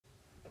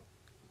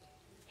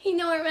Hey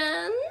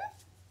Norman.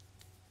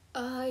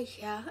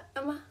 Yeah,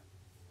 Emma.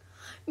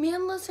 Me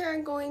and Liz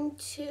are going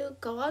to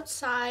go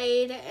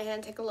outside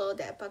and take a little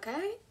dip,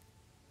 okay?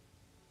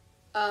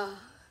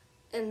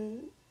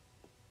 In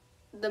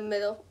the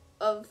middle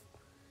of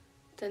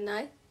the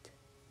night.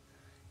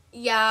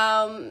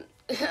 Yeah,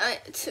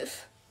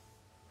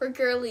 we're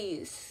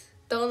girlies.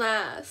 Don't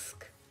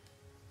ask.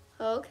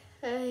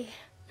 Okay.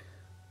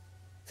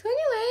 So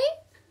anyway,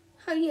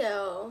 how are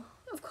you?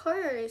 Of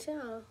course,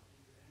 yeah.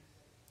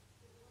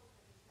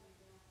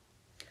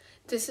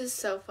 This is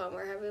so fun.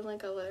 We're having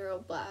like a literal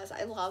blast.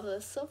 I love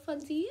this. So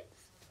funsies.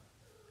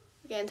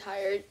 Getting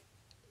tired.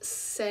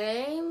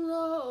 Same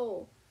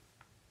though.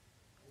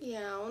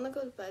 Yeah, I want to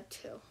go to bed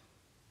too.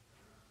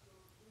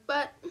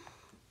 But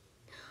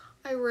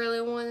I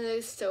really wanted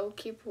to still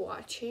keep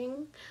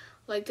watching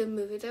like the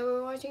movie that we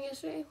were watching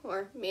yesterday.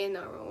 Or me and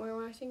Norman were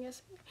watching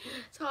yesterday.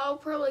 So I'll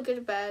probably go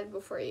to bed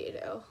before you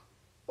do.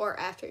 Or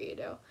after you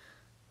do.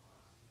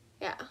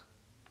 Yeah.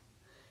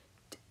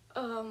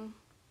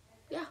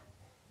 Yeah.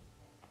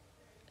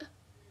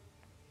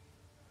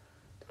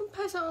 Don't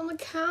pass out on the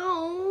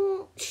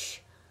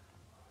couch.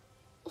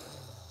 Let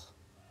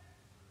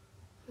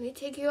me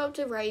take you up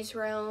to Ray's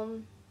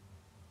room.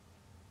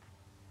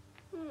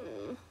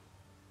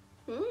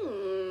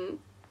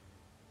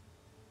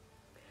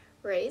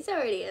 Ray's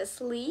already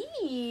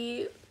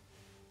asleep.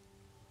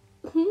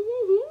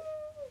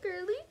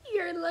 Girly,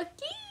 you're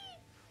lucky.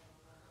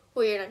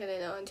 Well, you're not gonna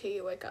know until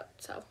you wake up,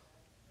 so.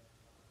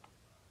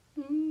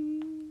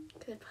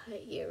 Could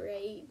put you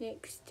right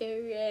next to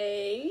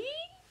Ray.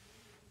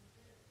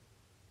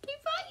 Okay,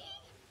 bye.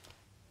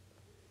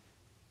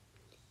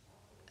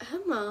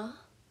 Emma.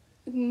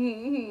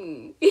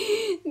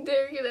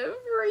 They're gonna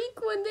freak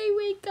when they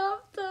wake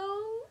up,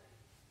 though.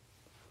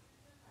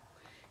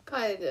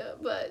 Kinda,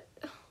 but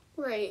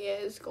Ray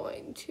is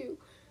going to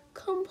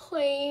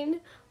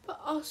complain,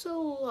 but also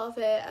love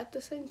it at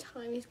the same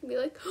time. He's gonna be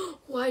like,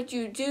 why'd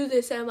you do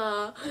this,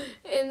 Emma?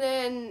 And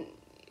then,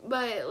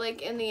 but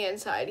like in the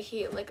inside,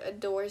 he like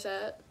adores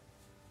it.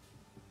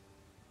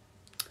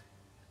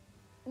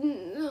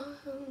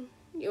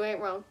 You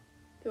ain't wrong.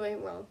 You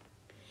ain't wrong.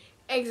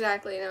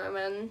 Exactly,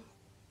 Norman.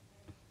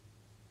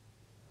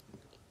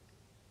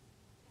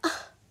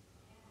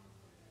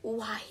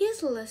 Why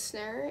is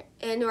Listener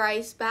in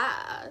Rice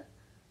bad?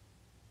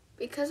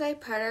 Because I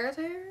put her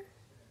there?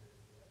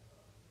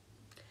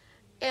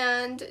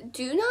 And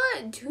do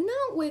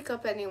not wake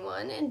up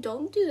anyone, and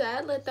don't do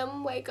that. Let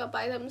them wake up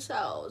by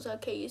themselves,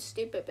 okay, you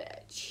stupid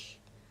bitch.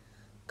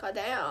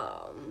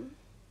 Goddamn.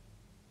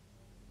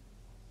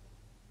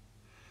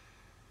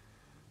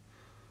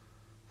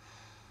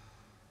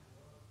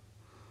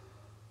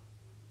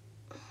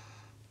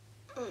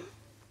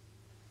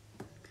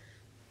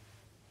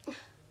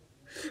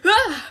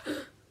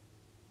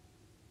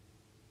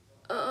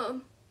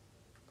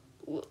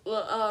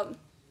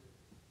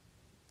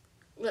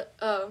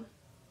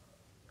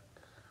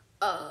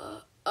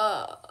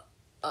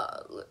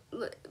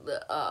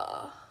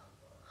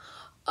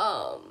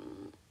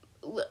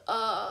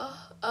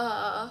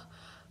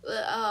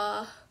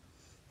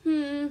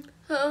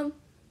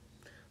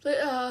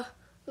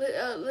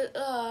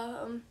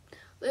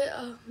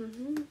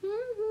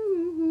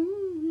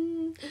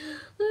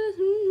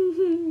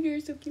 You're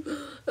so cute.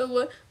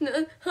 What?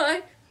 No,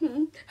 hi.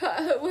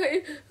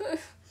 Wait.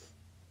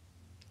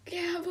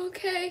 Yeah, I'm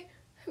okay.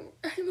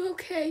 I'm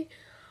okay.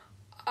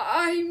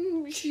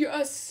 I'm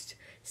just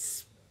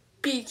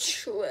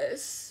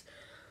speechless.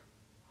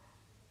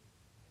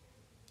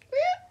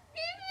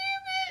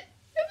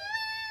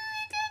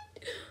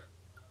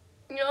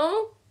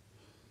 No?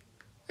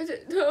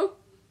 No?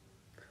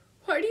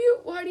 Why do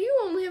you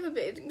only have a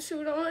bathing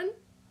suit on?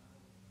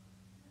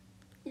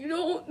 You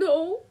don't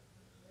know?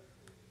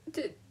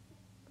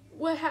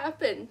 What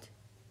happened?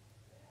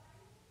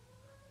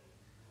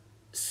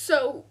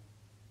 So,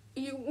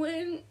 you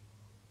went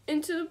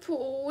into the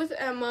pool with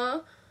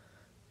Emma,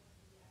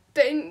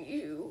 then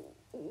you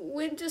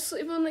went to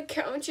sleep on the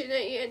couch, and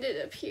then you ended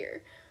up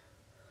here.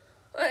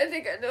 I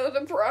think I know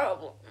the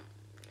problem.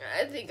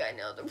 And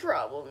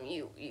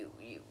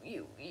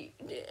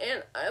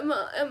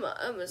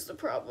Emma's the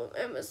problem.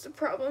 Emma's the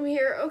problem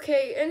here.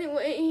 Okay,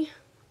 anyway.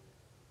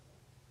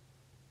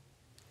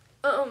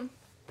 No,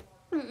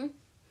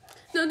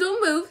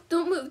 don't move,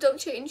 don't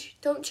change.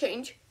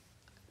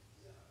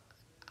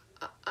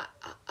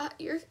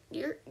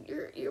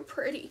 You're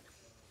pretty.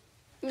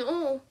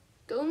 No,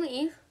 don't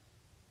leave.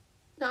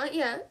 Not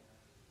yet.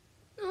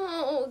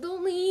 No,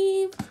 don't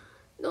leave.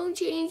 Don't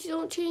change. I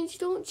don't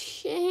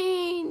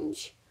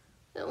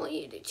want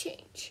you to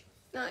change.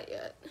 Not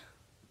yet.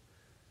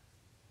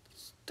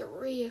 It's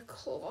 3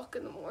 o'clock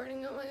in the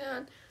morning. Oh my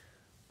god.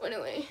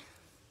 Anyway.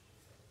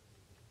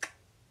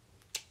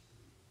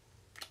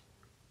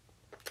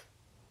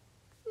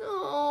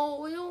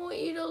 No, I don't want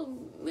you to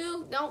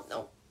move.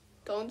 No.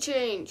 Don't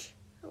change.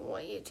 I don't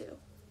want you to.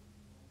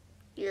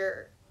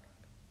 You're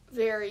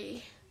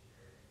very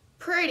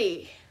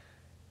pretty.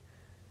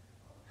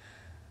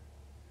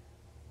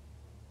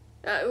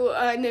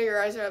 I know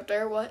your eyes are up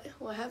there. What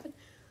happened?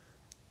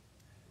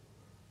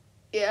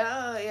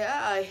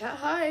 Yeah,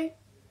 hi.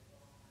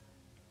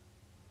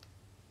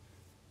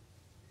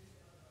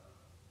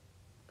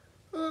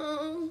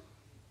 Um,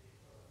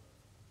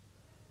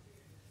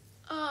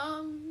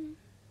 um,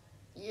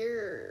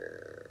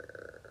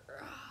 you're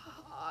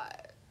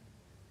hot.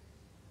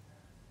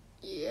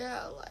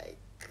 Yeah, like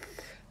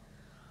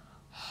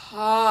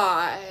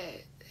hot.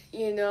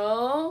 You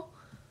know?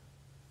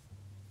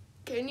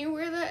 Can you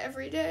wear that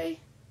every day?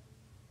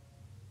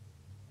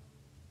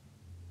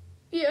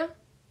 Yeah.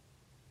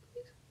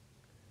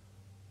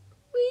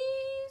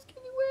 Please,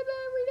 can you wear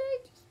that every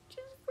day?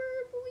 Just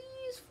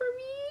for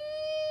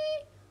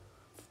me.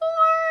 For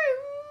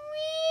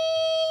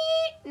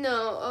me.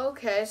 No,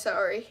 okay,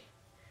 sorry.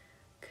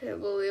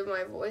 Couldn't believe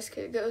my voice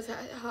could go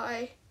that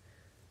high.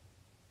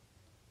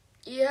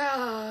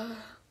 Yeah.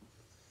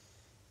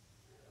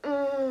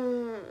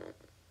 Mm.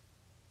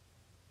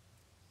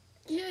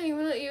 Yeah, you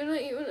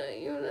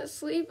wanna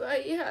sleep?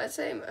 Yeah,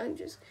 same. I'm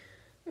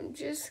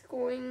just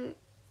going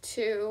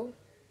to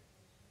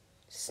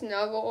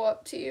snuggle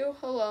up to you.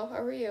 Hello,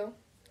 how are you?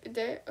 Good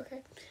day?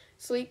 Okay.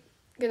 Sleep.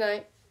 Good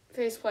night.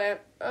 Face plant.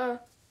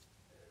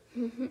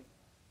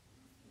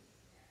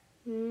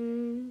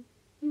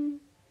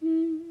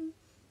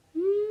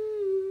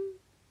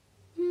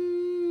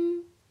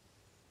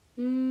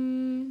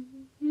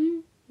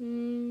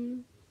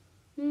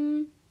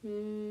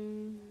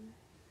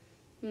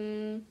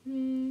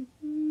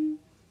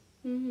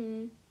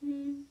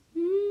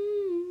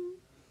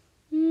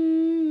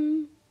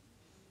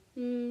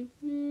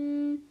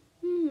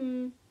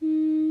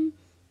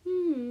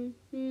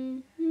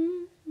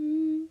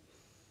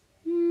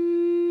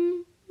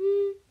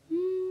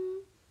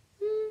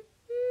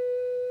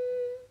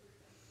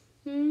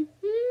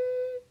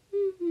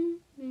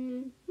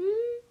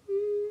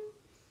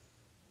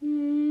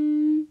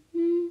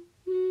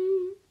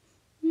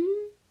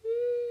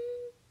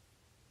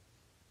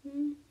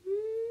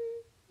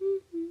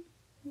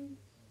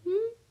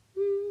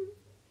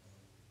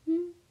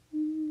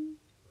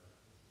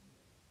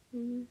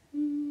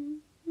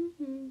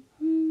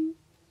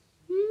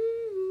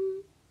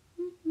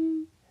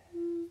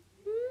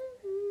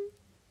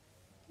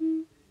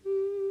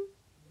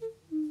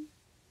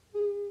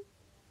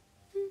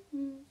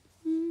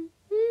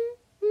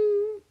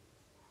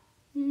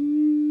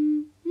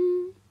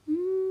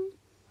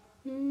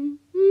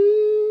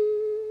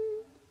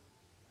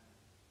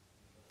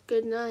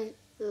 Good night,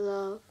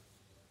 love.